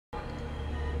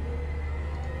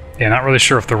Yeah, not really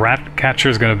sure if the rat catcher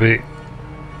is going to be...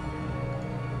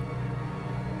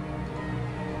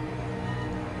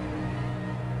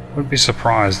 Wouldn't be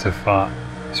surprised if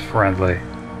he's friendly.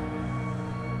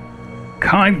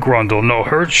 Kind Grundel no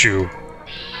hurt you.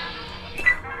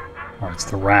 Oh, it's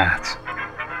the rat.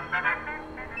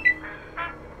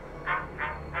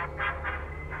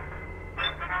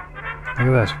 Look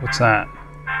at this. What's that?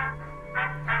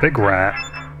 Big rat.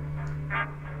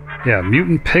 Yeah,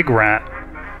 mutant pig rat.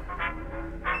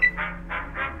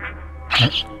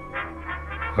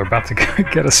 We're about to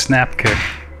get a snap kick.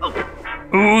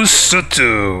 Ooh,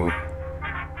 Sutu!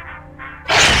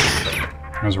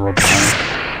 There's a robot.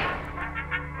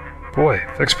 Boy,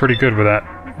 Vic's pretty good with that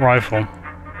rifle.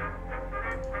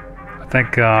 I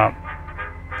think,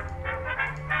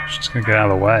 she's just gonna get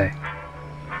out of the way.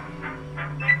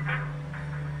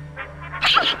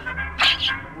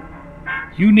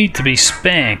 You need to be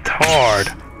spanked hard.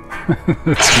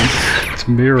 it's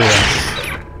Miria.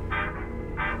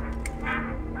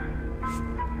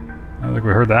 I don't think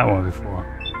we heard that one before.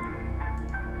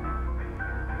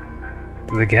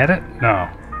 Did they get it? No.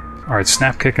 Alright,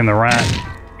 snap kicking the rat.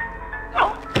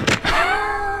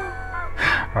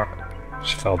 Alright,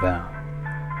 she fell down.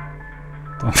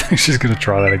 Don't think she's gonna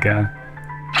try that again.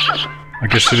 I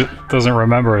guess she doesn't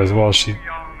remember it as well as she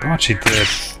thought she did.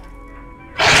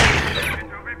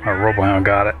 Alright, Robohound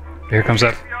got it. Here comes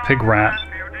that pig rat.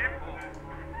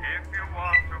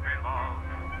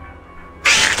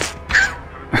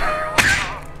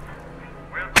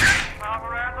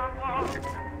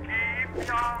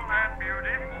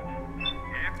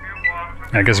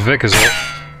 I guess Vic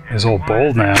is all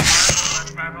bold now.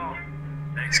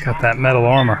 He's got that metal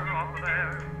armor.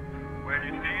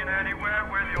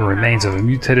 The remains of a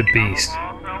mutated beast.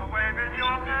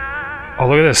 Oh,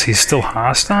 look at this. He's still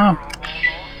hostile?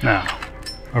 No.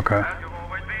 Okay.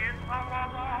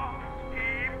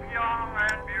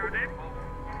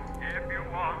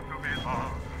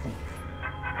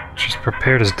 Just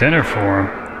prepared his dinner for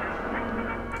him.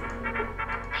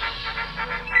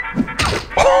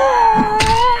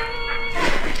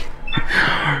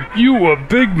 You a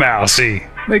big mousey!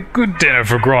 Make good dinner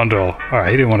for Grundel.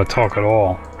 Alright, he didn't want to talk at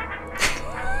all.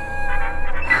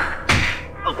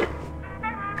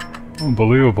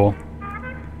 Unbelievable.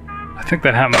 I think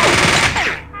that happened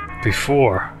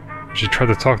before. She tried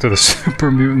to talk to the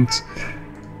super mutants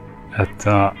at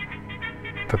the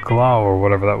glow or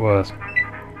whatever that was.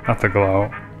 Not the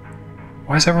glow.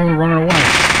 Why is everyone running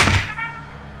away?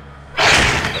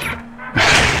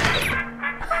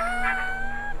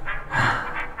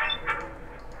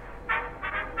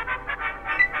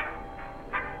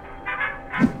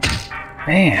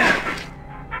 Man.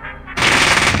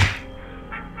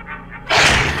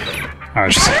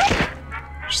 Alright,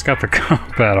 she's got the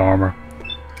combat armor.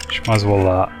 She might as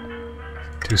well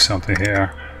do something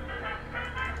here.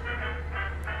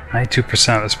 92%,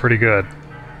 that's pretty good.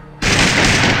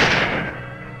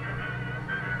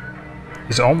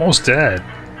 He's almost dead.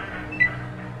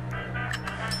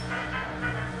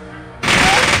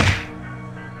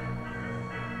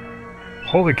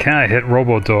 Holy cow, I hit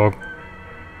Robo-Dog.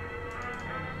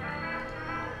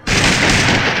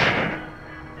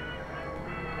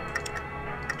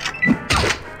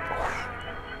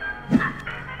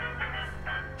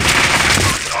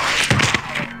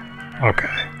 Okay.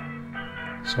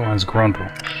 So ends Grundel.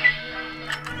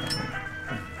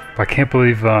 But I can't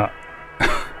believe,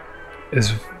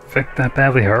 is Vic that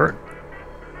badly hurt?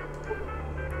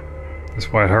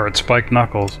 That's why it hurt. Spiked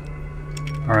knuckles.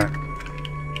 Alright.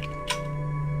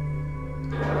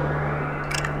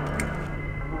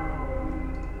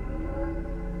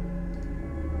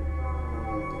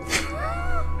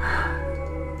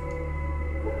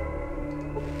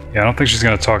 Yeah, I don't think she's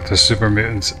gonna talk to super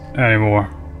mutants anymore.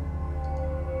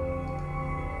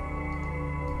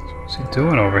 So what's he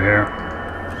doing over here?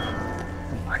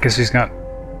 I guess he's got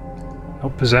no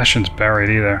possessions buried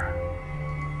either.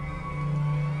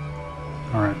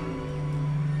 Alright.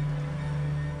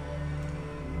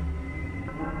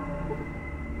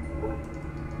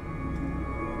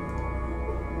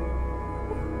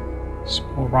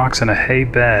 Small rocks in a hay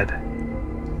bed.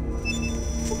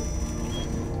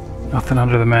 Nothing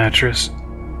under the mattress.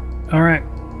 Alright.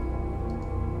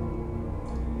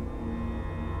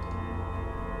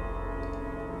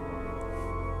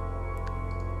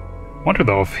 Wonder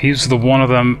though if he's the one of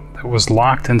them that was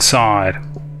locked inside.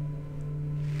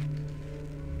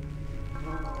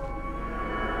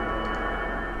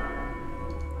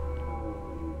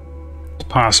 It's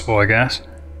possible, I guess.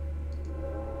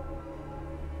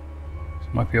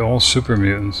 This might be all super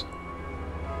mutants.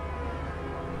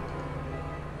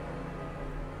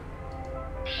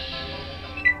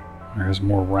 There's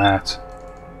more rats.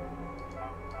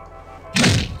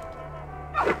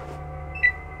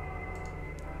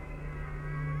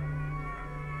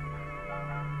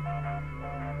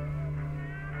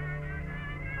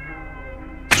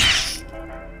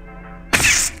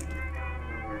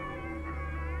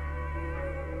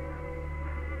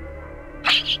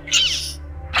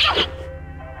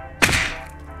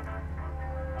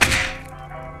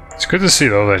 It's good to see,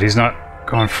 though, that he's not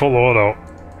going full auto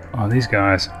on these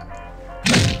guys.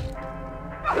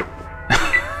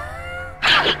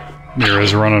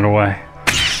 Mira's running away.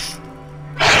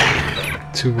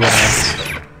 2 rats.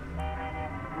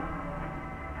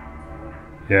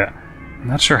 Yeah. I'm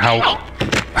not sure how...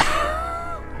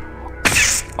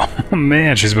 Oh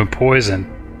man, she's been poisoned.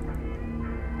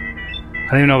 I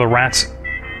didn't even know the rats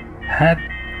had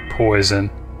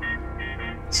poison.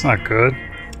 It's not good.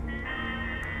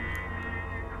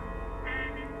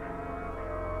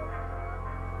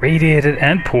 Radiated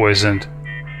and poisoned.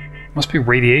 Must be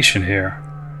radiation here.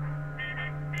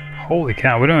 Holy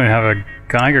cow, we don't even have a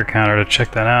Geiger counter to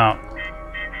check that out.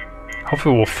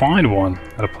 Hopefully we'll find one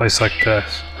at a place like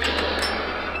this.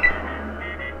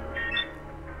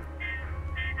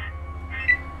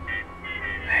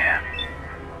 Man.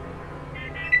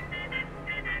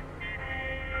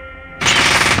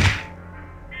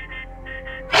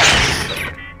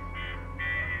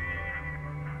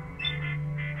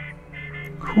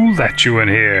 Who let you in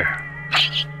here?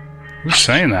 Who's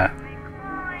saying that?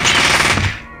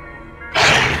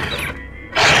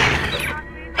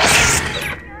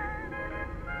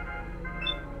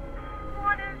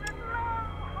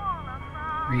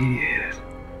 Radiated.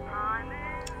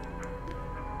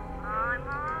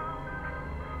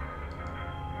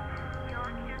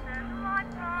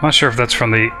 I'm not sure if that's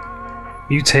from the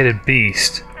mutated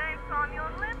beast.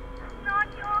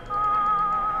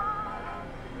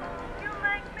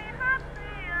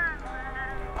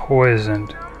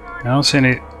 Poisoned. I don't see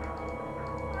any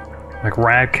like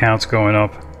rat counts going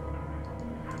up.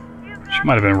 She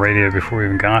might have been radiated before we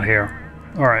even got here.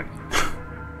 Alright.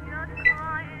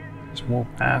 There's more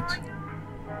rats.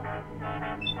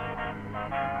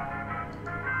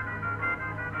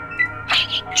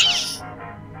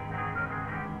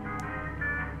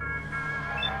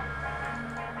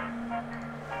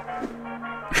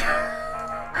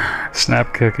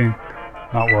 Snap kicking.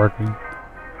 Not working.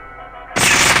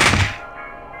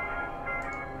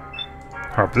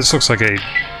 Alright, this looks like a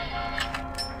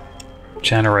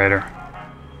generator.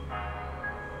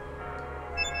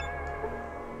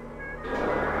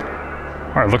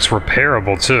 Alright, looks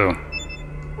repairable too.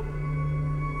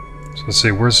 So let's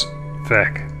see, where's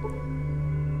Vic?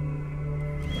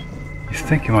 You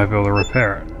think you might be able to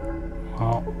repair it?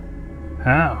 Well,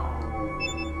 how?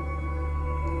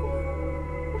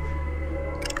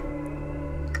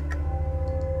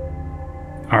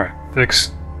 Alright,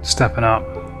 Vic's stepping up.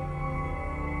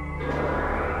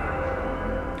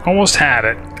 Almost had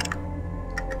it.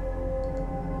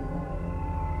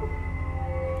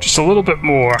 Just a little bit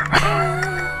more.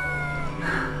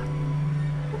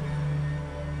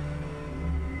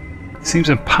 Seems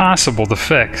impossible to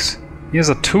fix. He has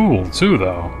a tool, too,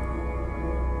 though.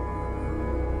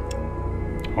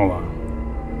 Hold on.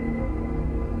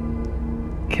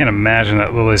 Can't imagine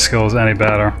that Lilly's skill is any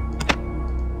better.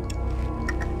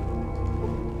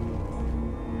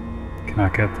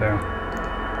 Cannot get there.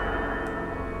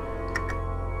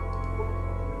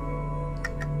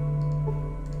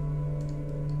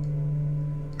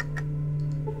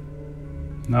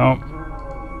 No.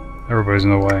 Everybody's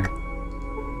in the way.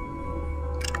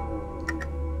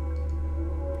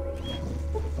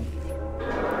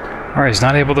 Alright, he's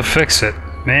not able to fix it.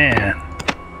 Man.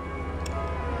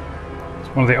 It's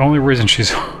one of the only reasons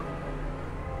she's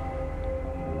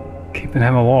keeping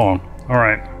him along.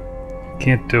 Alright.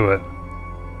 Can't do it.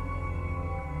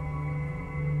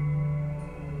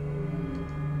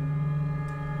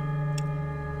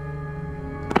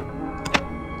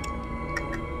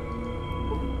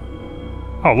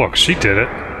 Oh, look, she did it.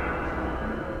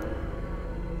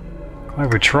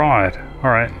 Glad we tried.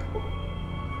 Alright.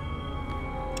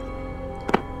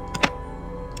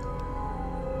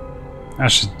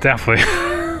 Ash definitely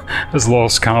has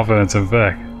lost confidence in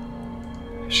Vic.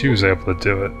 She was able to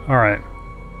do it. Alright.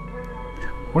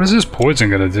 What is this poison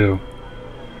gonna do?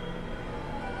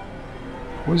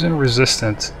 Poison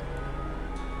resistant.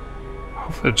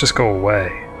 Hopefully it'll just go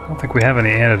away. I don't think we have any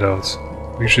antidotes.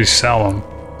 We usually sell them.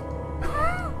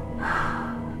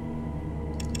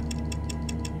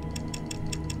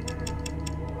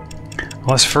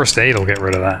 Unless first aid will get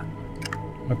rid of that.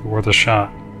 Might be worth a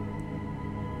shot.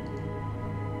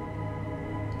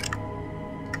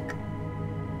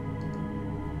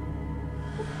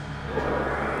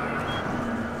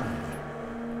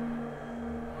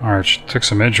 Alright, she took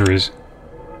some injuries.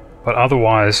 But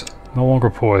otherwise, no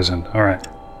longer poisoned. Alright.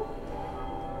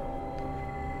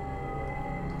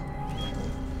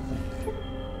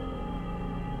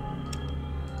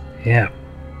 Yeah.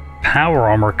 Power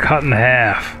armor cut in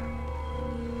half.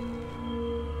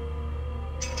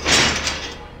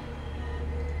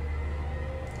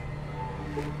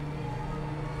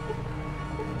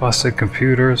 Busted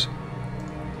computers.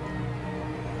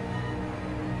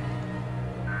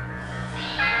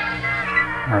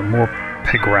 Alright, more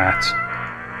pig rats.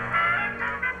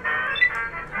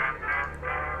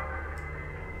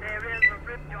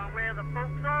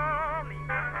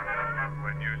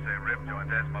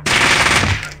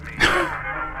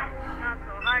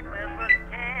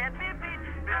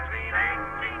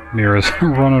 Mira's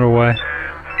running away.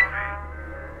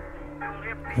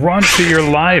 Run for your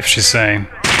life, she's saying.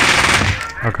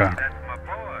 Okay.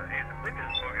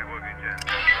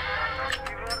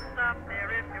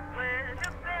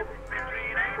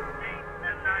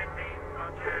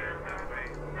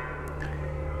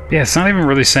 Yeah, it's not even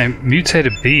really saying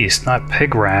mutated beast, not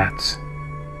pig rats.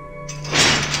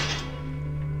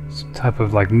 Some type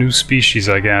of like new species,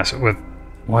 I guess, with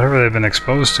whatever they've been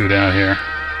exposed to down here.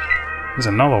 There's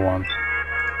another one.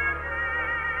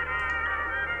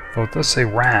 Though it does say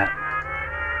rat.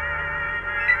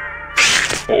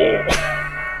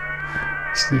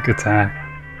 Oh! Sneak attack.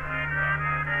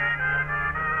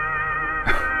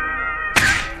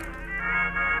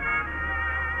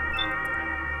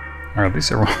 Or at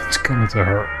least everyone's coming to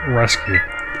her rescue.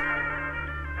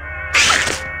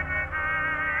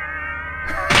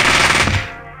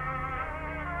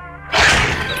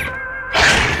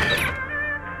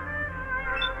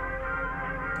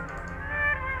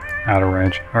 Out of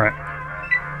range. Alright.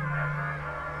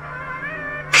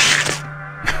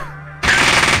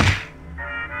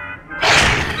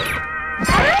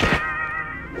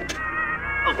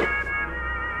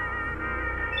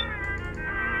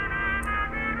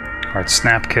 Alright,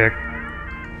 snap kick.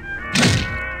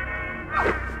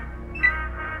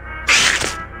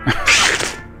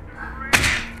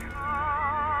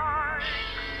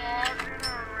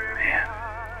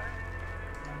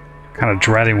 Kind of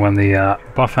dreading when the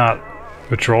buff out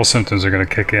withdrawal symptoms are going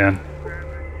to kick in.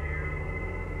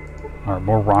 Alright,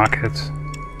 more rockets.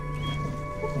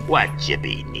 What you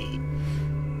be need?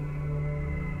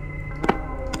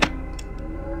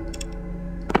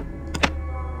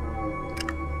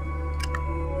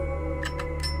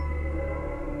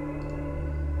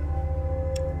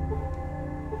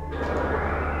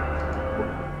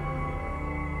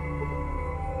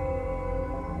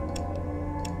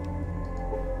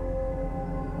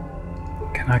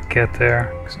 Cannot get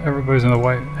there because everybody's in the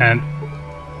way, and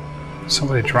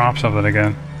somebody dropped something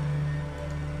again.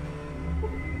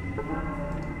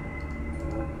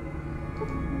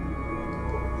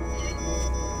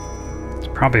 It's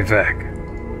probably Vic.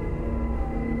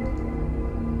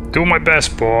 Doing my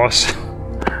best, boss.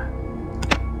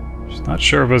 Just not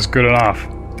sure if it's good enough.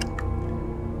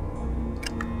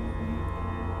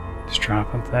 Just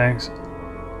dropping things.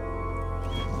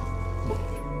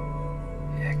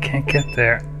 Can't get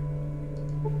there.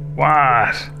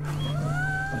 What?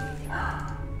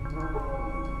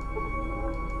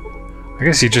 I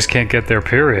guess you just can't get there,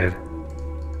 period.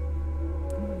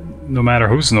 No matter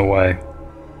who's in the way.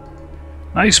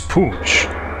 Nice pooch.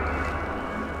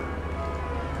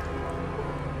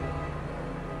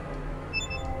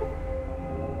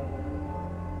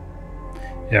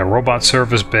 Yeah, robot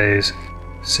service bays.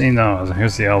 See those.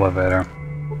 Here's the elevator.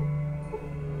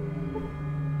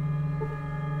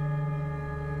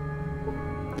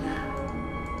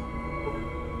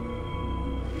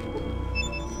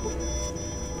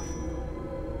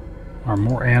 Are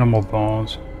more animal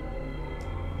bones.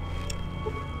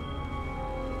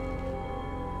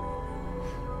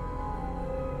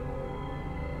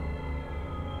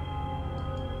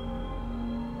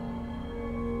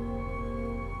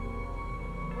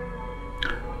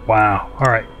 Wow.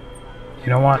 Alright. You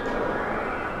know what?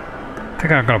 I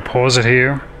think I'm gonna pause it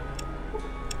here.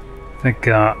 I think,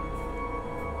 yeah.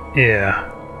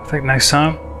 I think next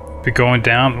time, be going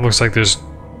down. It looks like there's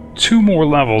 2 more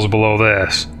levels below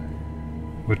this.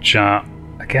 Which,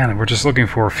 again, we're just looking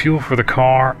for fuel for the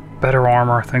car, better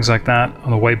armor, things like that,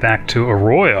 on the way back to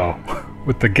Arroyo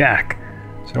with the GAC.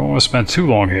 So I don't want to spend too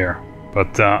long here.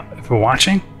 But if you're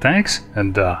watching, thanks,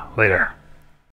 and later.